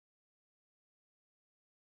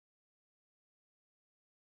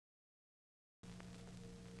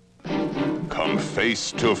Come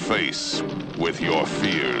face to face with your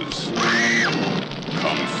fears.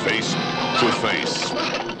 Come face to face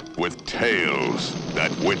with tales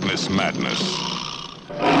that witness madness.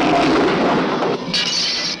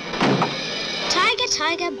 Tiger,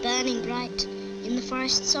 tiger, burning bright in the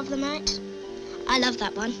forests of the night. I love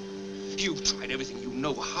that one. You've tried everything you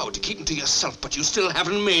know how to keep them to yourself, but you still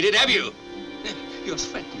haven't made it, have you? You're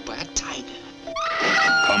threatened by a tiger.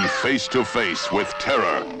 Come face to face with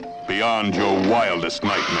terror beyond your wildest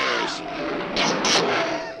nightmares.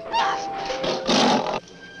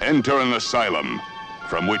 Enter an asylum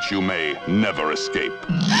from which you may never escape.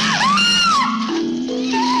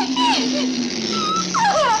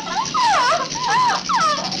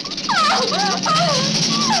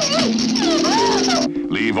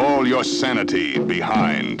 Leave all your sanity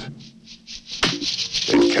behind.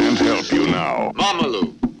 It can't help you now.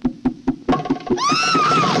 Mamalu.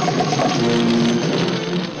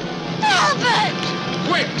 Albert!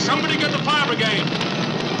 Quick, somebody get the fire brigade.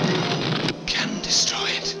 Can destroy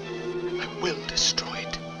it. I will destroy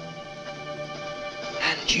it.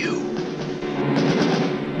 And you.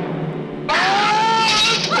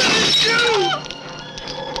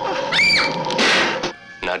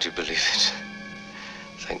 Now do you believe it?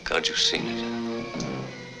 Thank God you've seen it.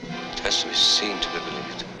 It has to be seen to be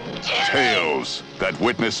believed. Tales that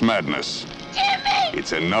witness madness. Jimmy!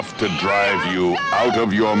 It's enough to drive you out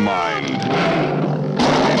of your mind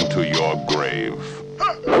into your grave.